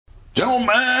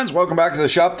Gentlemen, welcome back to the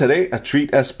shop. Today, a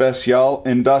treat especial,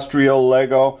 industrial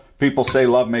Lego. People say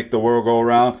love make the world go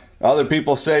around. Other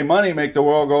people say money make the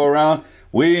world go around.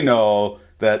 We know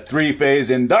that three-phase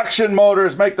induction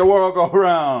motors make the world go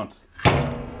around.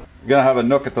 We're going to have a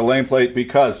look at the lane plate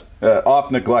because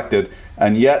oft neglected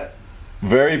and yet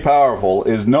very powerful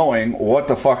is knowing what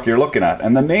the fuck you're looking at.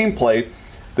 And the nameplate,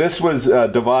 this was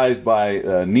devised by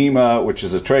NEMA, which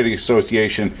is a trade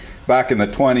association. Back in the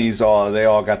 20s, they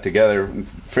all got together and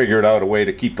figured out a way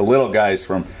to keep the little guys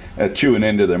from chewing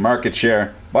into their market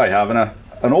share by having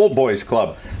an old boys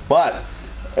club. But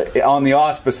on the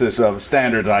auspices of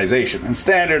standardization. And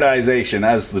standardization,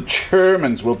 as the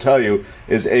Germans will tell you,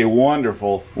 is a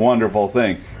wonderful, wonderful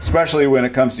thing. Especially when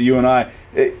it comes to you and I.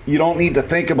 You don't need to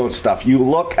think about stuff. You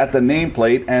look at the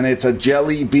nameplate and it's a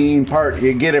jelly bean part.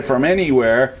 You get it from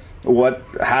anywhere what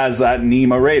has that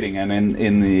NEMA rating. And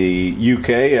in the UK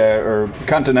or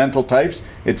continental types,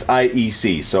 it's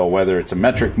IEC. So whether it's a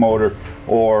metric motor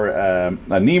or a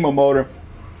NEMA motor,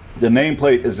 the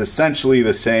nameplate is essentially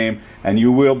the same, and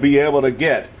you will be able to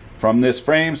get from this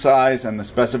frame size and the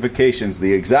specifications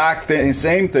the exact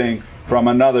same thing from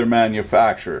another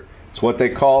manufacturer. It's what they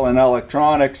call in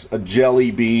electronics a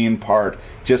jelly bean part.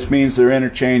 Just means they're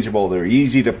interchangeable, they're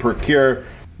easy to procure.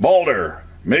 BOLTR,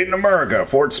 made in America,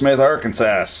 Fort Smith,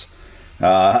 Arkansas.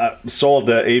 Sold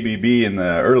to ABB in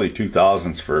the early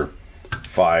 2000s for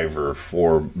 $5 or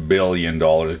 $4 billion.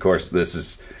 Of course, this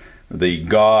is the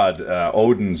god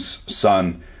Odin's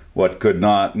son, what could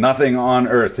not, nothing on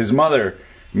earth. His mother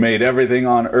made everything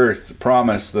on earth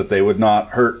promise that they would not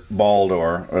hurt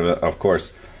BOLTR, of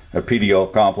course, a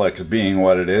PDO complex being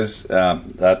what it is.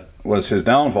 That was his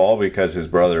downfall because his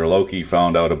brother Loki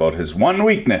found out about his one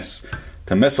weakness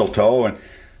to mistletoe, and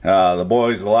the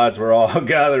boys, the lads were all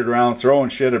gathered around throwing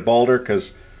shit at BOLTR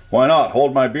because why not?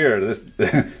 Hold my beer. This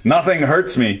nothing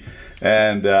hurts me.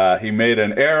 And he made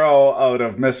an arrow out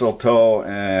of mistletoe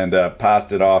and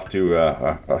passed it off to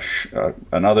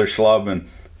another schlub and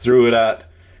threw it at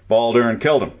BOLTR and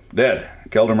killed him. Dead.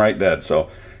 Killed him right dead. So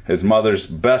his mother's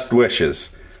best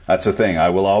wishes. That's the thing. I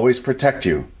will always protect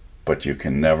you, but you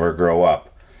can never grow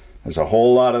up. There's a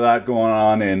whole lot of that going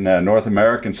on in North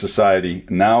American society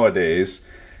nowadays.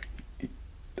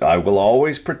 I will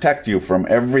always protect you from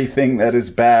everything that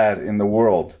is bad in the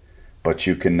world, but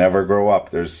you can never grow up.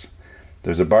 There's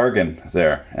a bargain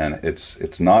there, and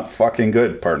it's not fucking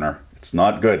good, partner. It's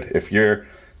not good. If you're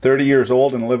 30 years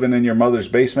old and living in your mother's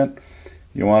basement,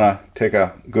 you want to take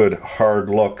a good hard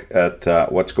look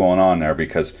at what's going on there,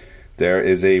 because there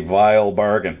is a vile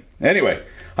bargain. Anyway,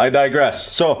 I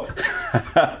digress. So,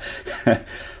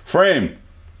 frame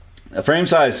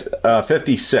size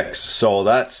 56. So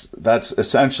that's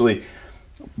essentially,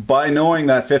 by knowing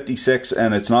that 56,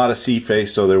 and it's not a C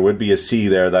face, so there would be a C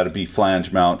there, that would be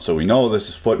flange mount, so we know this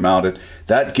is foot mounted.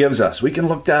 That gives us, we can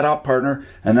look that up, partner,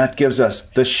 and that gives us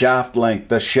the shaft length,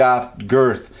 the shaft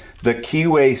girth, the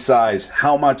keyway size,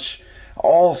 how much,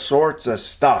 all sorts of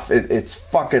stuff. It's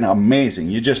fucking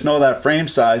amazing. You just know that frame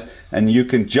size, and you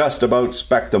can just about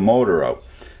spec the motor out.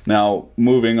 Now,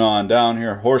 moving on down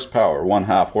here, horsepower,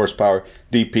 1/2 horsepower,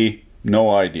 DP, no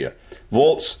idea.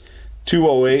 Volts,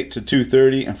 208 to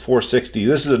 230 and 460.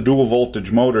 This is a dual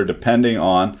voltage motor depending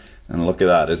on, and look at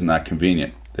that, isn't that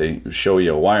convenient? They show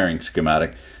you a wiring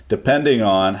schematic. Depending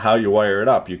on how you wire it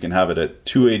up, you can have it at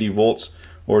 280 volts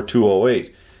or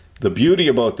 208. The beauty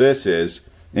about this is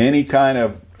any kind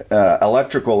of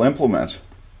electrical implement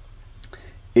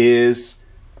is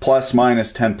plus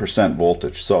minus 10%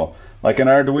 voltage. So like an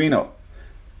Arduino,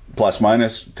 plus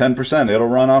minus 10%. It'll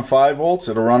run on 5 volts,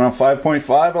 it'll run on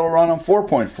 5.5, it'll run on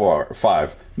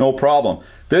 4.5. No problem.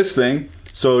 This thing,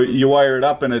 so you wire it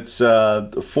up and it's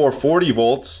 440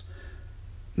 volts,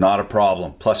 not a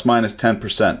problem. Plus minus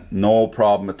 10%, no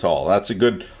problem at all. That's a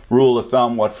good rule of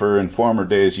thumb, what for in former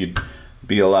days you'd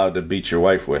be allowed to beat your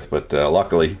wife with, but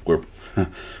luckily we're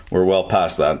well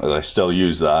past that. I still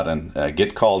use that and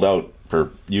get called out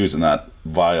for using that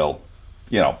vile,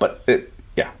 but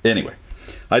yeah, anyway.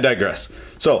 I digress.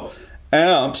 So,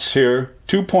 amps here,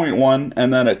 2.1,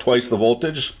 and then at twice the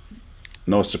voltage,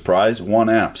 no surprise, 1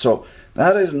 amp. So,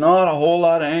 that is not a whole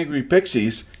lot of angry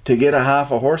pixies to get a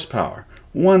 1/2 horsepower.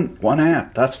 1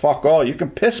 amp, that's fuck all. You can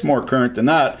piss more current than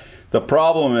that. The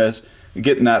problem is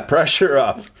getting that pressure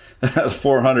up at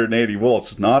 480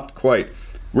 volts, not quite.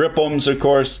 Rip ohms, of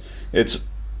course, it's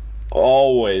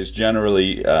always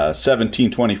generally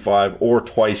 1725 or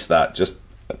twice that, just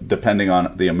depending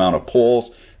on the amount of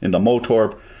poles in the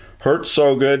motor. Hertz,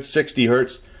 so good, 60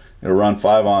 hertz. It'll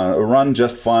run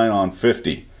just fine on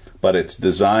 50, but it's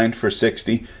designed for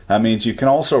 60. That means you can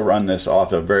also run this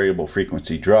off a variable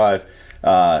frequency drive.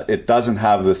 it doesn't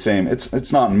have the same,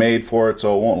 it's not made for it,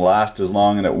 so it won't last as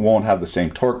long, and it won't have the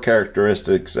same torque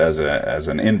characteristics as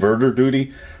an inverter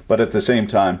duty. But at the same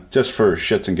time, just for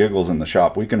shits and giggles in the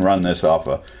shop, we can run this off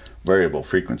a variable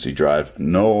frequency drive,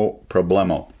 no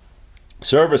problemo.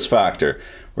 Service factor,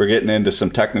 we're getting into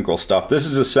some technical stuff. This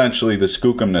is essentially the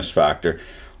skookumness factor.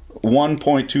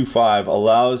 1.25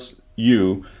 allows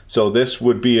you, so this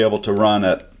would be able to run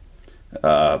at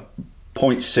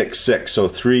 0.66, so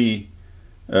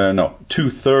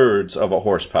 2/3 of a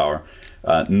horsepower,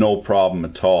 no problem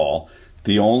at all.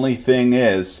 The only thing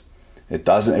is, it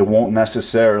won't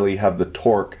necessarily have the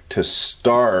torque to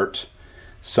start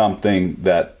something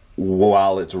that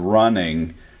while it's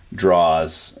running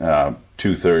draws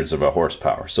 2/3 of a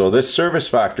horsepower. So this service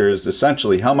factor is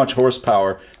essentially how much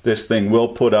horsepower this thing will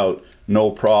put out,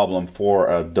 no problem, for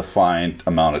a defined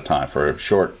amount of time, for a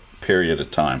short period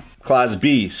of time. Class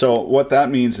B, so what that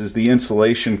means is the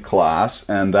insulation class,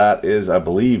 and that is, I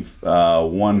believe,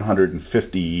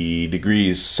 150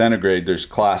 degrees centigrade. There's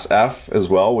class F as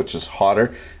well, which is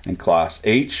hotter, and class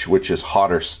H, which is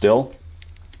hotter still.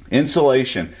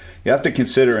 Insulation, you have to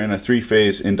consider in a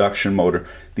three-phase induction motor,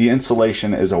 the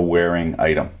insulation is a wearing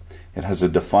item. It has a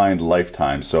defined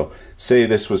lifetime. So say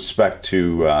this was spec'd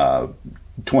to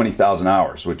 20,000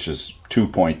 hours, which is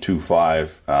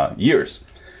 2.25 years.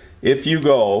 If you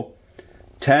go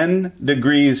 10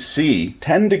 degrees C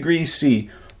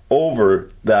over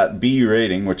that B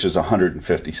rating, which is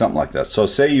 150, something like that. So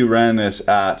say you ran this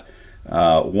at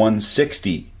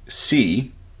 160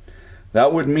 C,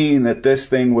 that would mean that this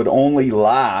thing would only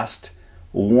last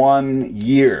 1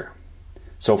 year.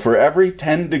 So for every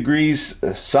 10 degrees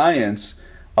science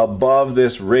above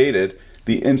this rated,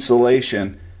 the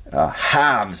insulation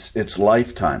halves its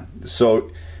lifetime.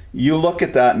 So you look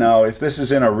at that now, if this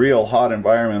is in a real hot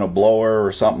environment, a blower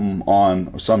or something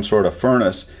on some sort of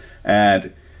furnace,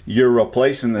 and you're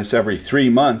replacing this every 3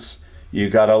 months, you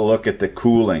got to look at the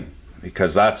cooling,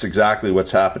 because that's exactly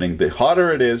what's happening. The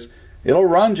hotter it is, it'll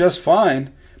run just fine,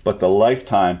 but the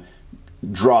lifetime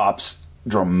drops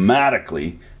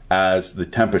dramatically as the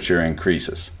temperature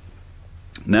increases.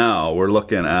 Now we're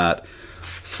looking at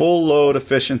full load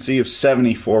efficiency of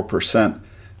 74%.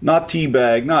 Not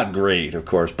teabag, not great, of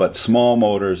course, but small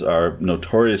motors are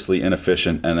notoriously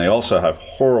inefficient, and they also have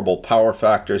horrible power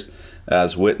factors,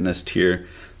 as witnessed here,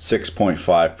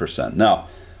 6.5%. Now,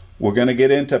 we're going to get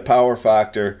into power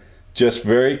factor just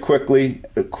very quickly,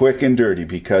 quick and dirty,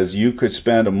 because you could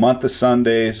spend a month of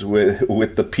Sundays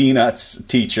with the Peanuts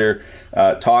teacher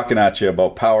talking at you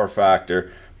about power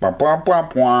factor.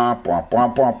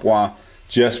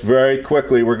 Just very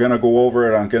quickly, we're going to go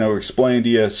over it. I'm going to explain to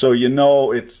you so you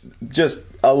know it's just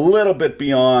a little bit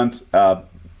beyond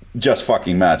just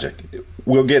fucking magic.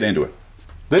 We'll get into it.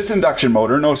 This induction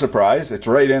motor, no surprise, it's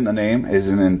right in the name, is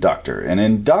an inductor. An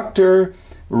inductor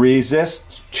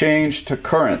resists change to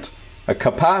current. A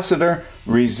capacitor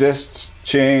resists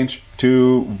change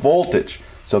to voltage.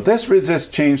 So this resists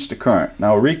change to current.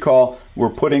 Now recall, we're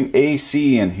putting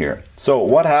AC in here. So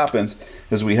what happens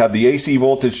is we have the AC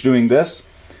voltage doing this.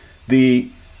 The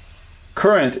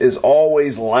current is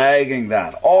always lagging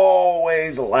that,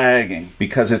 always lagging,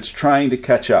 because it's trying to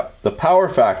catch up. The power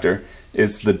factor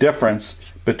is the difference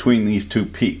between these two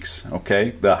peaks,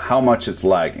 okay? How much it's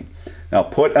lagging. Now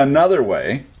put another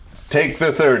way, take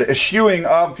the third, eschewing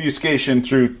obfuscation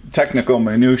through technical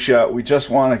minutia. We just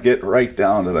want to get right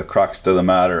down to the crux to the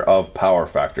matter of power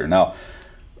factor. Now,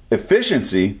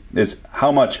 efficiency is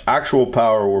how much actual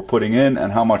power we're putting in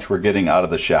and how much we're getting out of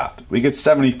the shaft. We get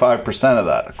 75% of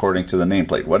that according to the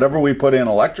nameplate. Whatever we put in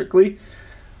electrically,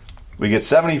 we get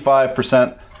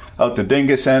 75% out the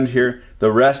dingus end here.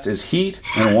 The rest is heat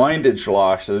and windage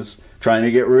losses, trying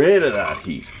to get rid of that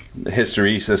heat, the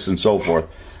hysteresis and so forth.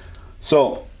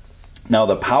 So now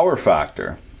the power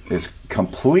factor is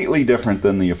completely different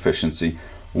than the efficiency.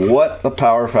 What the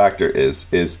power factor is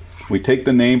we take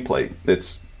the nameplate.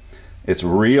 It's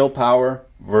real power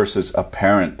versus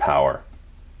apparent power.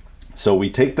 So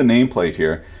we take the nameplate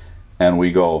here and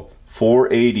we go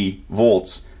 480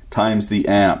 volts times the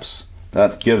amps.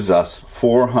 That gives us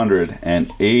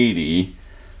 480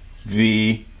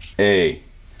 VA,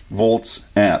 volts,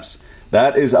 amps.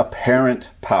 That is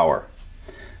apparent power.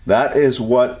 That is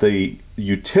what the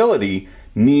utility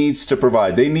needs to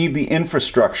provide. They need the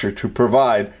infrastructure to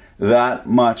provide that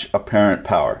much apparent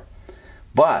power.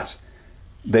 But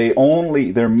they're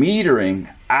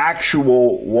metering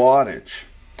actual wattage.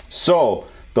 So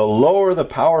the lower the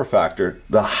power factor,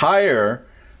 the higher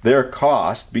their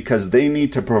cost, because they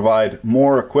need to provide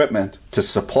more equipment to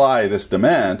supply this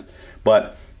demand,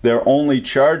 but they're only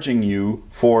charging you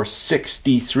for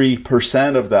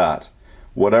 63% of that.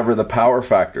 whatever the power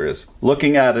factor is.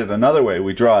 Looking at it another way,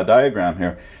 we draw a diagram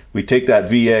here. We take that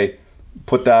VA,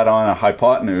 put that on a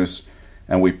hypotenuse,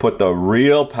 and we put the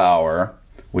real power,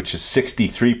 which is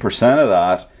 63% of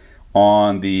that,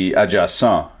 on the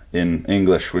adjacent. In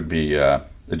English would be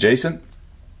adjacent.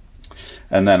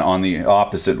 And then on the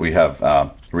opposite, we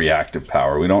have reactive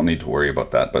power. We don't need to worry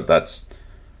about that, but that's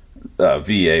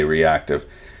VA reactive.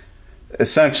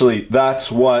 Essentially, that's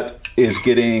what is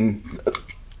getting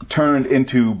turned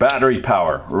into battery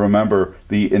power. Remember,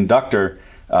 the inductor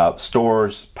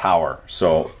stores power.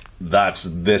 So that's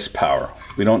this power.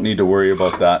 We don't need to worry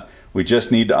about that. We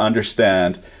just need to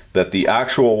understand that the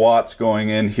actual watts going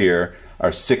in here are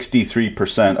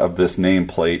 63% of this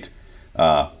nameplate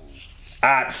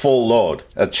at full load.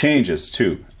 It changes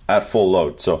too at full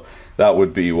load. So that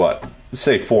would be what? Let's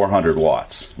say 400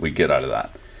 watts we get out of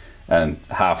that. And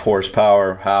half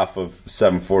horsepower, half of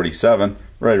 747,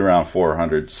 right around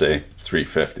 400, say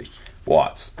 350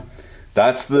 watts.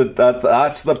 That's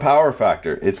the power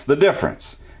factor. It's the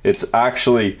difference. It's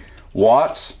actually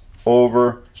watts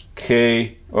over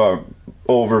K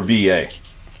over VA.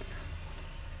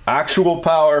 Actual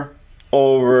power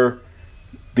over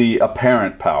the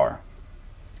apparent power.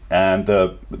 And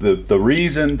the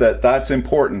reason that that's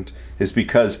important is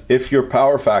because if your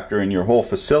power factor in your whole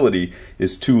facility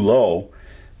is too low,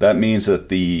 that means that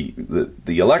the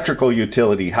electrical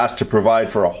utility has to provide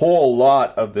for a whole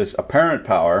lot of this apparent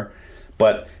power,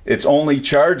 but it's only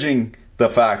charging the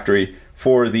factory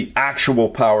for the actual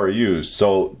power used.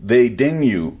 So they ding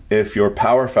you if your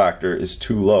power factor is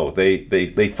too low.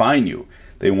 They fine you.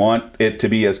 They want it to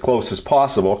be as close as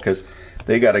possible because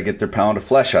they got to get their pound of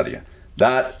flesh out of you.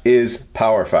 That is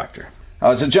power factor. Now,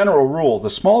 as a general rule,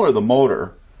 the smaller the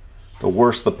motor, the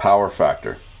worse the power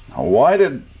factor. Now, why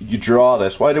did you draw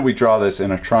this? Why did we draw this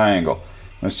in a triangle?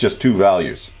 It's just two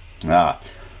values.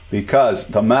 Because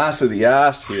the mass of the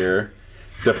ass here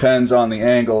depends on the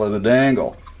angle of the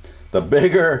dangle. The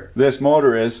bigger this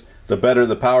motor is, the better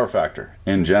the power factor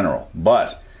in general.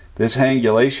 But this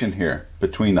angulation here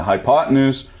between the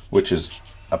hypotenuse, which is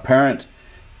apparent,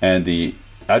 and the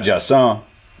adjacent,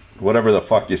 whatever the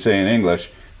fuck you say in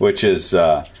English, which is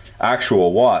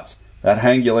actual watts, that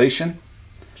angulation,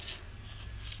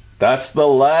 that's the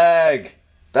lag.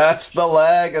 That's the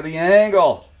lag of the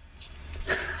angle.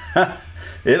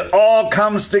 It all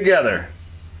comes together.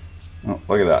 Oh,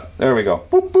 look at that. There we go.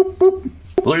 Boop, boop, boop.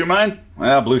 Blew your mind?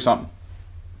 Well, blew something.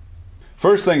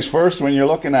 First things first, when you're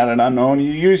looking at an unknown,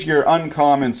 you use your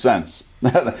uncommon sense.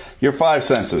 Your five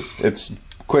senses. It's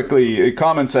quickly,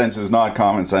 common sense is not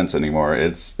common sense anymore.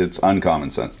 It's uncommon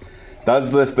sense.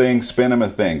 Does this thing spin him a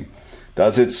thing?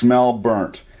 Does it smell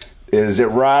burnt? Is it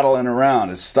rattling around?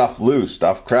 Is stuff loose?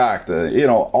 Stuff cracked? You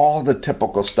know, all the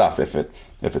typical stuff. If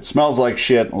it smells like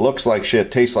shit, looks like shit,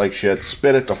 tastes like shit,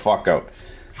 spit it the fuck out.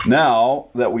 Now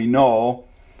that we know,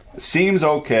 seems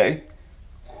okay.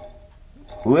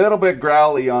 Little bit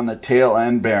growly on the tail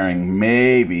end bearing,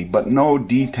 maybe, but no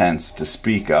detents to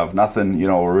speak of. Nothing, you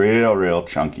know, real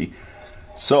chunky.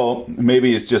 So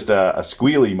maybe it's just a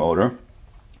squealy motor.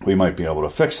 We might be able to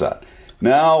fix that.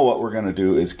 Now what we're going to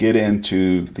do is get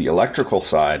into the electrical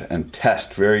side and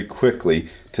test very quickly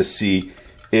to see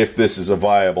if this is a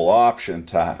viable option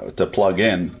to plug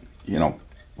in. You know,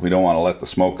 we don't want to let the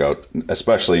smoke out,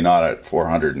 especially not at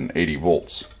 480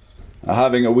 volts. Now,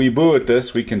 having a wee boo at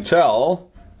this, we can tell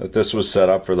that this was set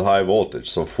up for the high voltage,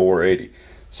 so 480.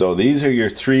 So these are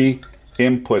your three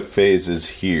input phases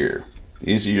here.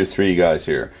 These are your three guys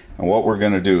here. And what we're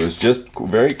going to do is just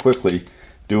very quickly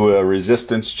do a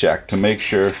resistance check to make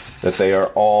sure that they are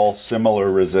all similar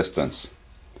resistance.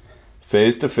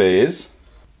 Phase to phase,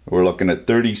 we're looking at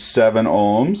 37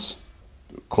 ohms,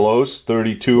 close,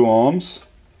 32 ohms,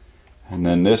 and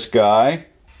then this guy,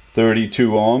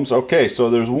 32 ohms. Okay, so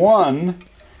there's one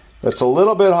that's a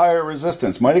little bit higher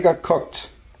resistance. Might have got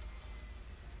cooked.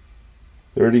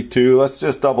 32, let's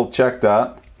just double check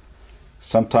that.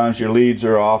 Sometimes your leads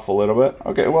are off a little bit.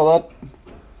 Okay, well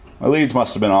my leads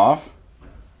must have been off.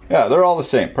 Yeah, they're all the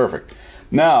same, perfect.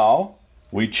 Now,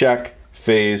 we check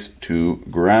phase to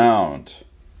ground.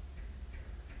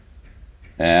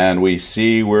 And we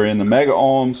see we're in the mega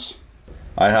ohms.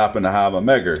 I happen to have a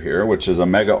Megger here, which is a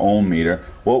mega ohm meter.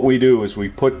 What we do is we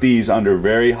put these under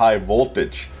very high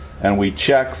voltage and we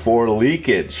check for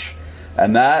leakage.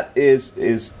 And that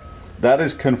is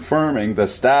confirming the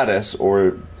status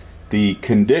or the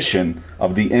condition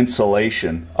of the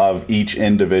insulation of each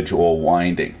individual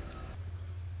winding.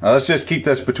 Now let's just keep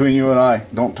this between you and I.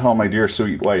 Don't tell my dear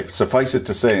sweet wife. Suffice it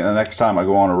to say, the next time I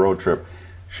go on a road trip,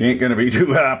 she ain't going to be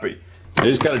too happy. I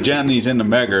just got to jam these into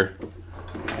Megger.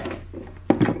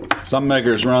 Some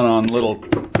Megers run on little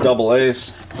double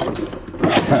A's.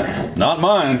 Not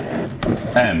mine,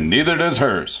 and neither does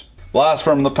hers. Blast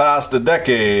from the past, a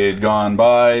decade gone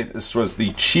by. This was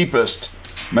the cheapest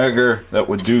Megger that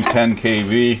would do 10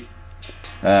 kV,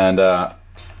 and I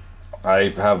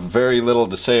have very little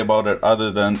to say about it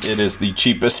other than it is the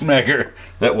cheapest Megger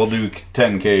that will do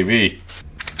 10 kV.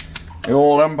 The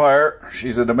old Empire,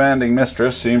 she's a demanding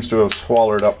mistress, seems to have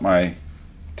swallowed up my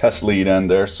test lead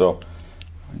end there, so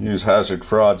use Hazard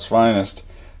Fraud's finest.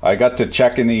 I got to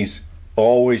checking these.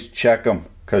 Always check them,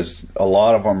 because a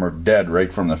lot of them are dead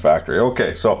right from the factory.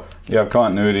 Okay, so you have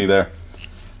continuity there.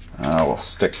 We'll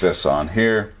stick this on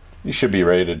here. You should be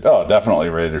rated, oh, definitely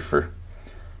rated for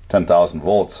 10,000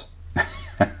 volts.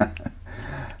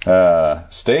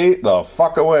 Stay the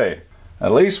fuck away.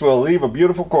 At least we'll leave a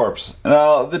beautiful corpse.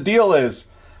 Now, the deal is,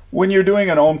 when you're doing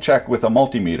an ohm check with a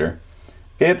multimeter,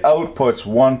 it outputs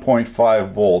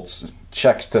 1.5 volts,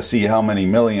 checks to see how many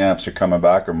milliamps are coming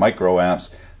back, or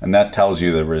microamps, and that tells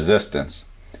you the resistance.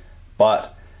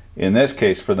 But in this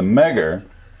case, for the Megger,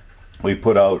 we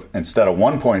put out, instead of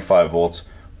 1.5 volts,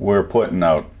 we're putting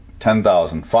out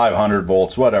 10,500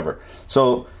 volts, whatever.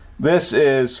 So this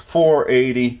is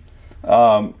 480,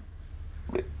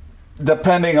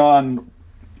 depending on,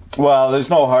 well, there's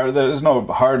no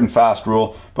hard and fast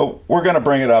rule, but we're going to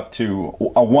bring it up to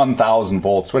a 1,000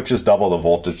 volts, which is double the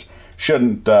voltage.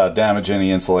 Shouldn't damage any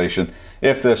insulation.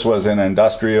 If this was an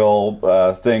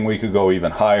industrial thing, we could go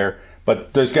even higher,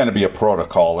 but there's going to be a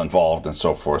protocol involved and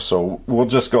so forth. So we'll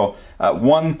just go at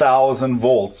 1,000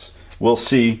 volts. We'll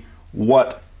see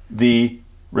what the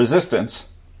resistance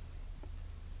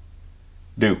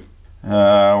do.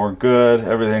 We're good.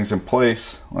 Everything's in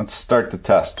place. Let's start the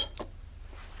test.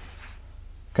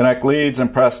 Connect leads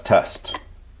and press test.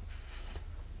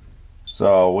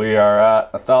 So we are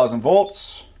at 1,000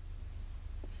 volts,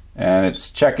 and it's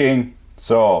checking.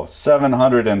 So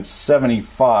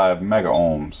 775 mega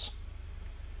ohms.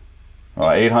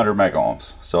 Well, 800 mega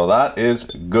ohms. So that is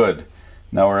good.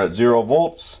 Now we're at 0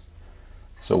 volts.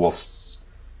 So it's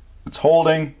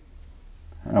holding,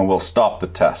 and we'll stop the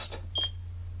test.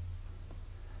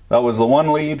 That was the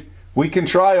one lead. We can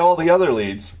try all the other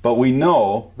leads, but we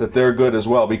know that they're good as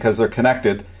well because they're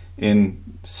connected in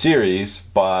series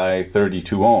by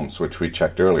 32 ohms, which we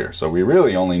checked earlier. So we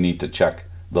really only need to check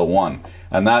the one,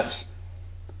 and that's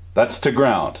to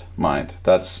ground, mind.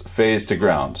 That's phase to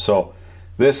ground. So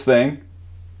this thing,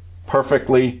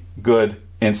 perfectly good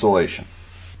insulation.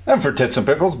 And for tits and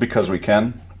pickles, because we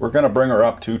can, we're going to bring her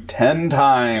up to 10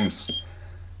 times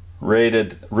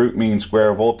rated root mean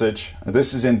square voltage.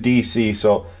 This is in DC,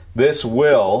 so this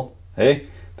will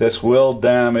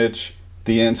damage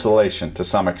the insulation to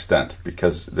some extent,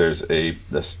 because there's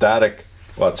the static,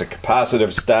 well, it's a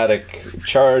capacitive static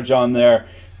charge on there,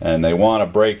 and they want to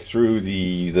break through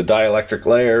the dielectric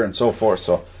layer and so forth.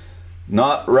 So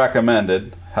not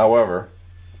recommended, however,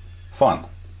 fun.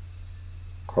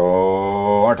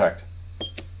 Contact.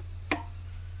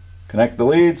 Connect the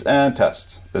leads and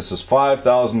test. This is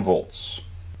 5,000 volts.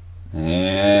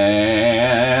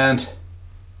 And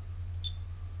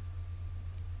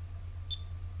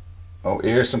oh,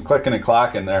 here's some clicking and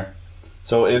clacking there.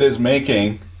 So it is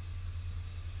making,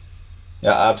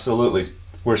 yeah, absolutely.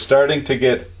 We're starting to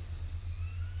get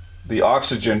the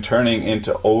oxygen turning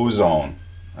into ozone.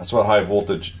 That's what high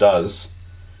voltage does.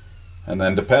 And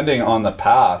then depending on the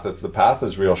path, if the path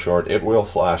is real short, it will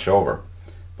flash over.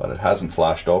 But it hasn't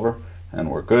flashed over, and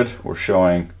we're good. We're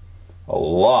showing a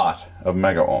lot of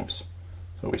mega ohms.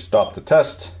 So we stop the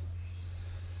test,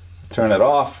 turn it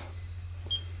off.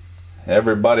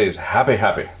 Everybody's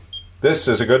happy. This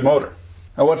is a good motor.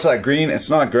 Now what's that green?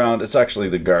 It's not ground, it's actually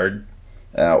the guard.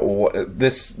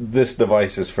 This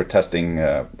device is for testing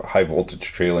high voltage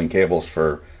trailing cables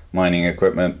for mining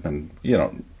equipment and, you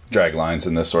know, drag lines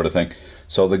and this sort of thing.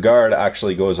 So the guard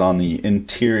actually goes on the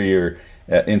interior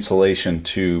insulation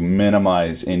to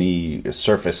minimize any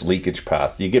surface leakage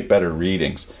path. You get better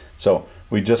readings. So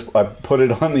I put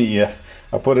it on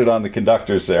the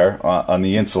conductors there, on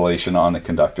the insulation on the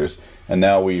conductors, and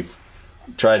now we've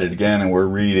tried it again, and we're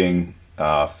reading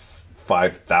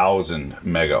 5,000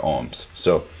 mega ohms.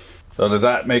 So does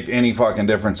that make any fucking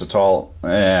difference at all?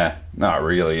 Not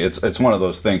really. It's one of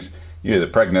those things. You're either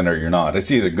pregnant or you're not. It's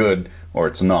either good or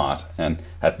it's not. And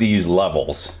at these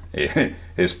levels, it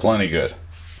is plenty good.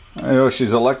 I know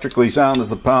she's electrically sound as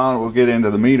the pound. We'll get into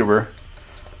the meat of her.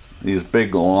 These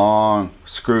big long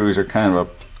screws are kind of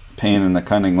a pain in the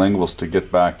cunning linguals to get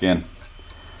back in.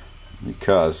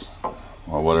 Because,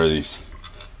 well, what are these?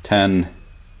 1024s,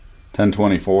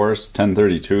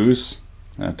 1032s?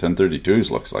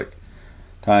 1032s looks like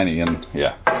tiny, and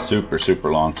yeah,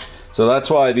 super long. So that's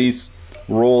why these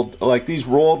rolled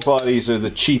bodies are the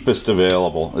cheapest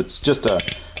available. It's just a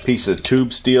piece of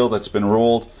tube steel that's been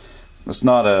rolled. It's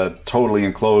not a totally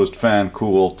enclosed fan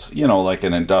cooled, you know, like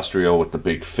an industrial with the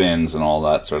big fins and all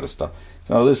that sort of stuff.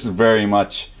 So this is very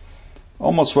much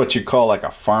almost what you call like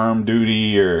a farm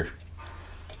duty, or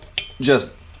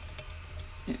just,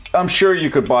 I'm sure you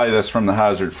could buy this from the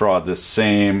Hazard Fraud, this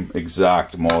same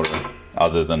exact motor,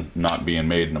 other than not being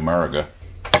made in America.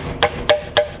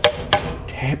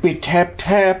 Tappy tap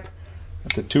tap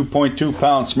with the 2.2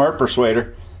 pound Smart Persuader.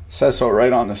 It says so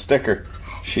right on the sticker.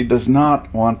 She does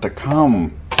not want to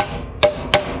come.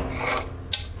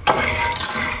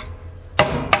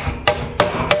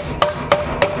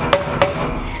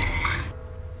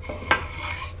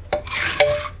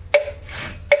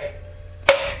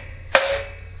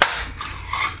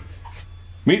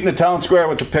 Meet in the town square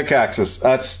with the pickaxes.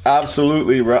 That's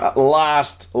absolutely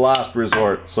last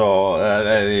resort. So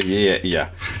yeah,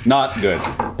 not good.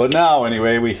 But now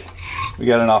anyway, we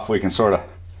got enough. We can sort of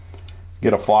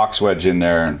get a fox wedge in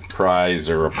there and prise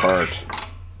her apart.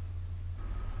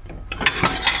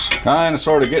 Kind of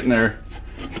sort of getting there,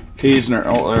 teasing her.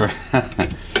 Oh,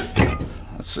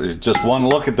 that's just one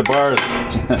look at the bars,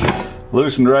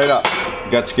 loosened right up.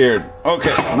 Got scared.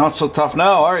 Okay, not so tough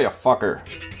now, are you, fucker?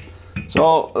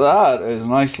 So that is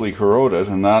nicely corroded,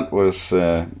 and that was,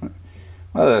 well,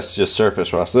 that's just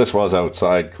surface rust. This was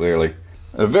outside, clearly.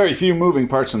 Very few moving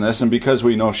parts in this, and because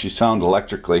we know she's sound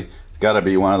electrically, it's got to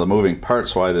be one of the moving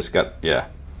parts why this got, yeah.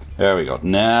 There we go.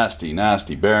 Nasty,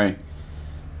 nasty bearing.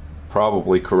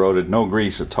 Probably corroded. No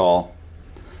grease at all.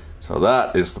 So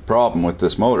that is the problem with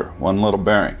this motor. One little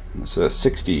bearing. It's a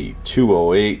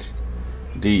 6208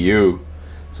 DU.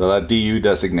 So that DU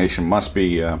designation must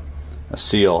be a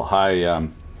seal, high,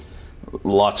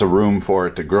 lots of room for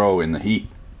it to grow in the heat.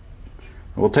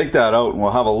 We'll take that out and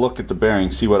we'll have a look at the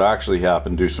bearing, see what actually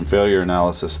happened, do some failure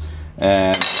analysis,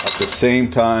 and at the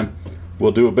same time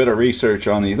we'll do a bit of research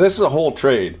on this is a whole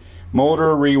trade.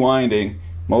 Motor rewinding,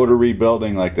 motor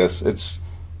rebuilding like this. It's,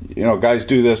 you know, guys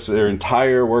do this their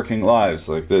entire working lives.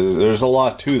 Like there's a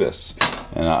lot to this,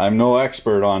 and I'm no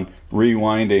expert on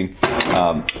rewinding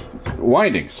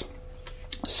windings.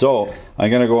 So I'm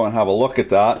going to go and have a look at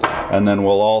that, and then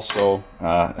we'll also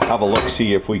have a look,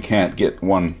 see if we can't get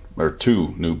one or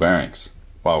two new bearings.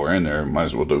 While we're in there, might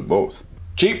as well do both.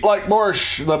 Cheap like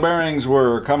borscht, the bearings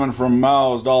were coming from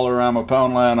Mao's Dollarama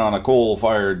Poundland on a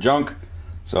coal-fired junk.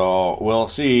 So we'll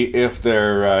see if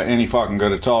they're any fucking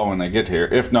good at all when they get here.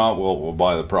 If not, we'll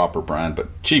buy the proper brand,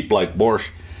 but cheap like borscht.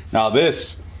 Now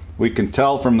this, we can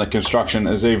tell from the construction,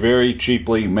 is a very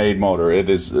cheaply made motor. It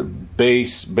is a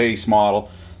base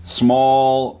model,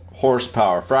 small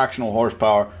horsepower, fractional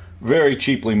horsepower, very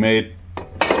cheaply made.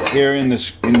 Here in the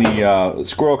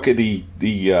squirrel kit,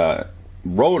 the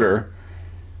rotor,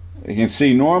 you can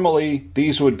see normally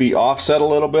these would be offset a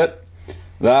little bit.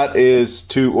 That is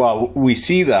to, well, we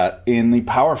see that in the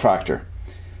power factor.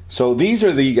 So these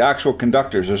are the actual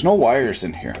conductors. There's no wires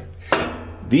in here.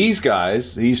 These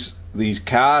guys, these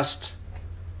cast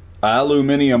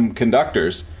aluminum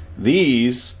conductors,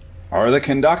 these are the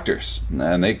conductors,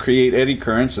 and they create eddy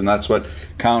currents, and that's what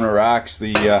counteracts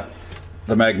the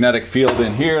magnetic field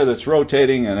in here that's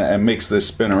rotating and makes this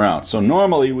spin around. So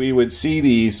normally we would see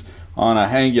these on a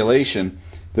hangulation.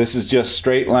 This is just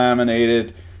straight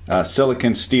laminated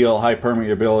silicon steel, high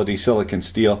permeability silicon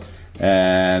steel,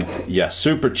 and yeah,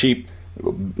 super cheap.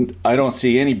 I don't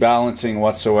see any balancing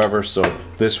whatsoever, so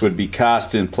this would be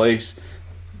cast in place.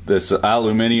 This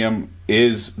aluminum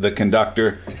is the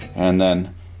conductor, and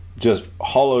then just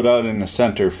hollowed out in the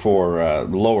center for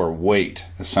lower weight,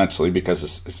 essentially, because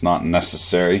it's not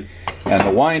necessary. And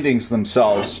the windings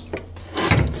themselves,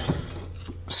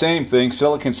 same thing,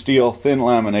 silicon steel, thin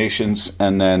laminations,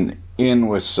 and then in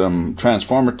with some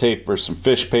transformer tape or some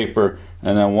fish paper,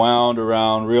 and then wound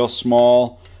around real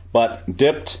small, but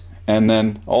dipped, and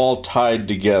then all tied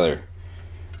together.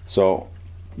 So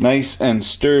nice and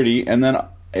sturdy, and then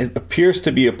it appears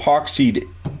to be epoxied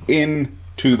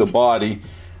into the body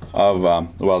of,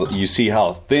 well, you see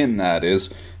how thin that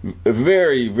is. A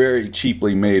very, very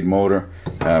cheaply made motor.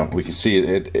 We can see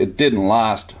it didn't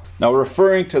last. Now,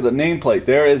 referring to the nameplate,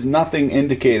 there is nothing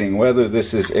indicating whether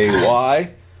this is a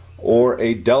Y or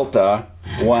a delta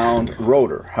wound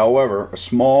rotor. However, a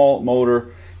small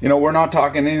motor, you know, we're not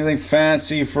talking anything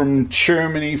fancy from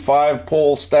Germany,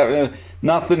 5-pole step,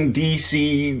 nothing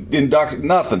DC induction,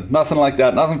 nothing like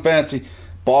that, nothing fancy.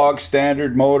 Bog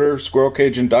standard motor, squirrel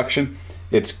cage induction.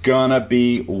 It's gonna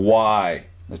be Y.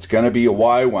 It's gonna be a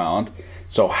Y wound.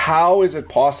 So how is it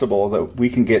possible that we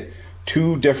can get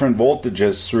two different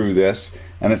voltages through this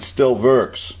and it still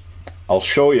works? I'll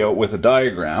show you with a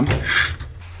diagram.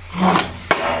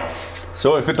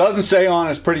 So if it doesn't say on,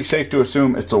 it's pretty safe to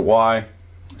assume it's a Y.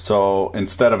 So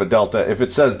instead of a delta, if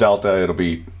it says delta, it'll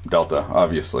be delta,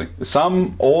 obviously.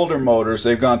 Some older motors,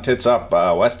 they've gone tits up.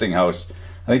 Westinghouse,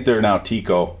 I think they're now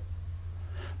Tico.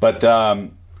 But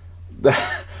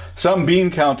some bean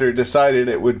counter decided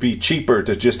it would be cheaper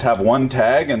to just have one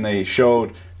tag, and they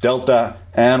showed delta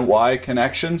and Y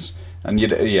connections. And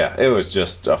yeah, it was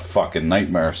just a fucking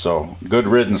nightmare. So good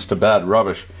riddance to bad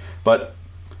rubbish. But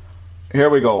here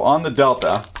we go. On the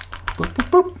delta, boop, boop,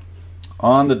 boop.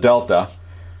 On the delta,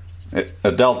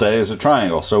 a delta is a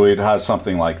triangle, so we'd have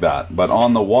something like that. But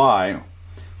on the Y,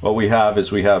 what we have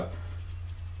is we have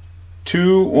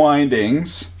two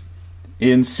windings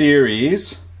in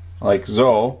series, like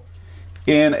so,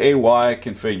 in a Y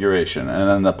configuration. And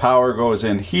then the power goes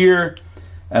in here.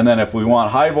 And then if we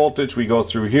want high voltage, we go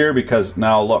through here, because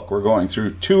now look, we're going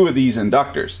through two of these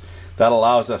inductors. That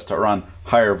allows us to run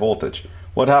higher voltage.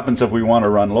 What happens if we want to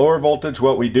run lower voltage?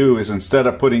 What we do is, instead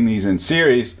of putting these in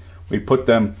series, we put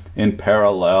them in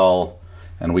parallel,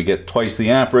 and we get twice the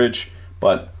amperage,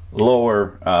 but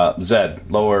lower Z,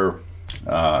 lower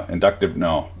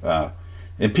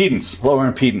impedance,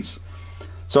 lower impedance.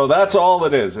 So that's all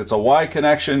it is. It's a Y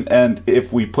connection, and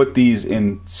if we put these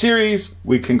in series,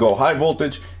 we can go high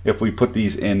voltage. If we put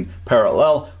these in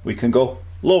parallel, we can go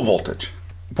low voltage.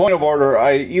 Point of order,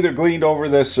 I either gleaned over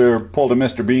this or pulled a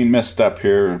Mr. Bean misstep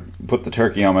here, put the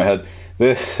turkey on my head.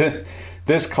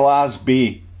 This class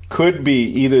B could be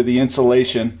either the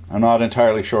insulation, I'm not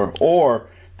entirely sure, or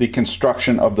the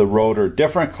construction of the rotor.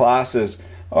 Different classes,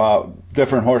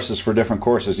 different horses for different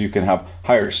courses. You can have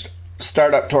higher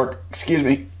startup torque, excuse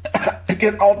me, I'm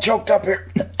getting all choked up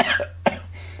here.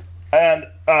 And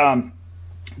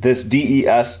this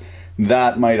DES,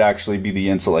 that might actually be the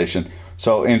insulation.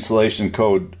 So insulation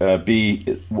code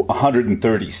B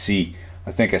 130C.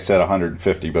 I think I said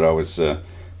 150, but I was,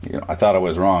 I thought I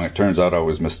was wrong. It turns out I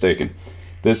was mistaken.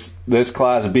 This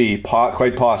class B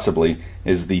quite possibly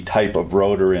is the type of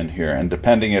rotor in here, and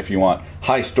depending if you want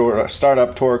high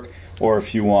startup torque, or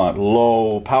if you want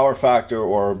low power factor,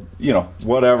 or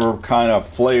whatever kind of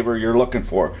flavor you're looking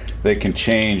for, they can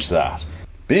change that.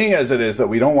 Being as it is that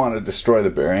we don't want to destroy the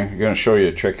bearing, I'm going to show you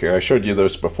a trick here. I showed you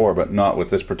this before, but not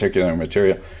with this particular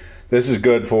material. This is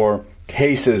good for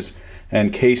cases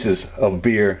and cases of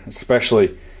beer,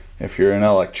 especially if you're an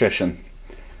electrician.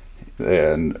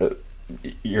 And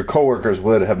your coworkers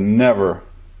would have never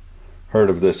heard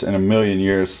of this in a million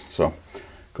years. So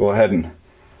go ahead and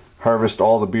harvest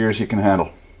all the beers you can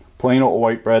handle. Plain old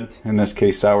white bread, in this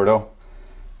case sourdough,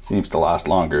 seems to last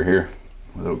longer here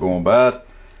without going bad.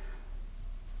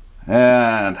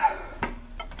 And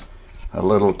a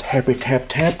little tappy tap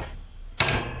tap.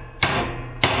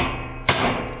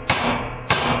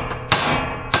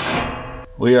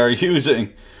 We are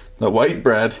using the white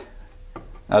bread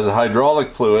as a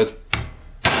hydraulic fluid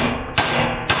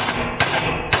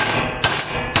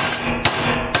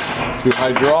to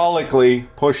hydraulically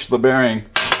push the bearing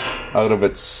out of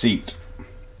its seat.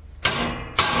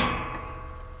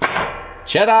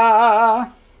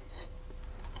 Cheddar!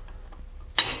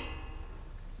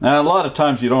 Now, a lot of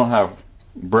times you don't have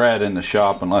bread in the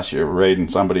shop unless you're raiding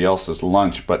somebody else's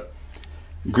lunch, but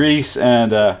grease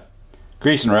and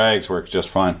rags works just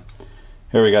fine.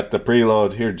 Here we got the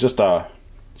preload here, just a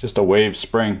wave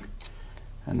spring,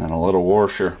 and then a little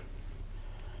washer,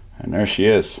 and there she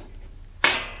is,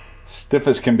 stiff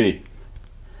as can be.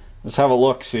 Let's have a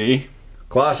look. See,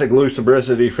 classic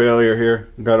lubricity failure here.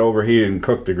 Got overheated and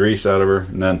cooked the grease out of her,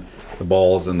 and then the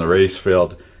balls and the race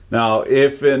failed. Now,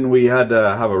 if we had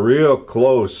to have a real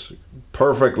close,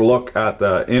 perfect look at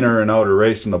the inner and outer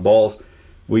race and the balls,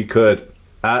 we could,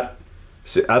 at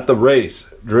the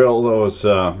race, drill those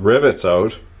rivets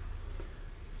out,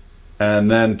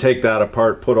 and then take that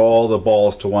apart, put all the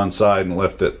balls to one side and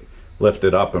lift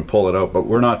it up and pull it out. But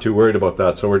we're not too worried about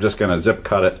that, so we're just going to zip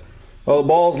cut it. Well, the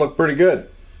balls look pretty good.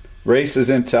 Race is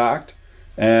intact,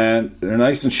 and they're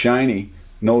nice and shiny.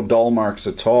 No dull marks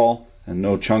at all, and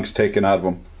no chunks taken out of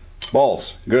them.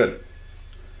 Balls, good.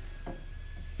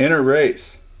 Inner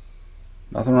race,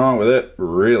 nothing wrong with it,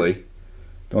 really.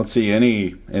 Don't see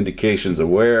any indications of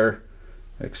wear,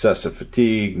 excessive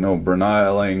fatigue, no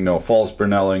burnelling, no false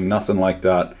burnelling, nothing like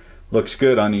that. Looks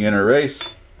good on the inner race.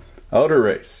 Outer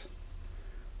race,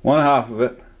 one half of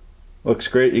it looks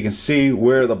great. You can see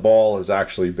where the ball has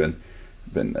actually been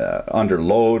under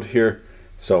load here.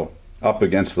 So up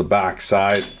against the back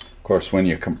side. Of course, when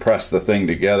you compress the thing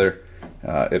together,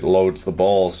 it loads the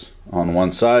balls on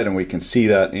one side, and we can see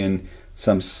that in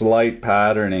some slight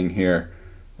patterning here.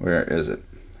 Where is it?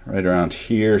 Right around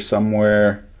here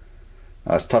somewhere.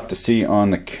 It's tough to see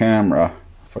on the camera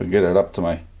if I get it up to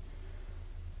my,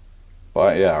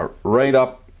 but yeah, right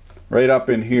up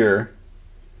in here.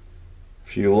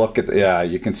 If you look at yeah,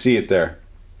 you can see it there.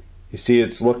 You see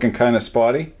it's looking kind of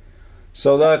spotty.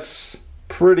 So that's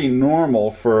pretty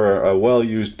normal for a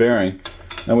well-used bearing.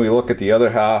 Then we look at the other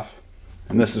half,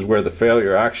 and this is where the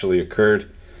failure actually occurred.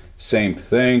 Same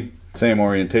thing, same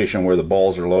orientation where the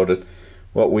balls are loaded.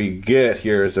 What we get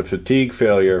here is a fatigue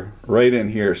failure right in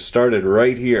here, started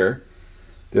right here,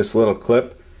 this little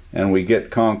clip, and we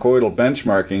get conchoidal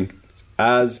benchmarking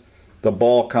as the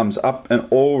ball comes up and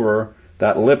over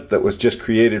that lip that was just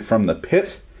created from the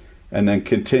pit, and then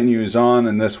continues on,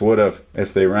 and this would have,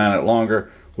 if they ran it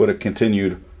longer, would have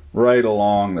continued right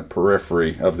along the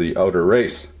periphery of the outer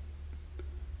race.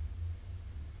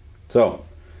 So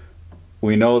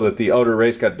we know that the outer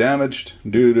race got damaged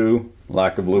due to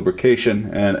lack of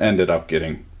lubrication and ended up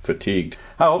getting fatigued.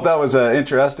 I hope that was an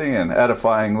interesting and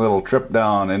edifying little trip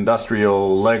down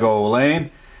industrial Lego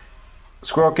lane.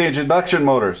 Squirrel cage induction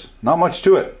motors, not much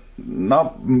to it,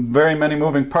 not very many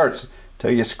moving parts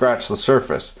till you scratch the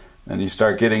surface and you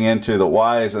start getting into the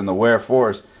whys and the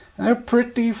wherefores, and they're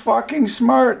pretty fucking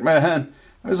smart, man.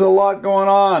 There's a lot going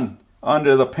on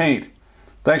under the paint.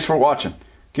 Thanks for watching.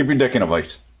 Keep your dick in a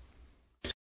vice.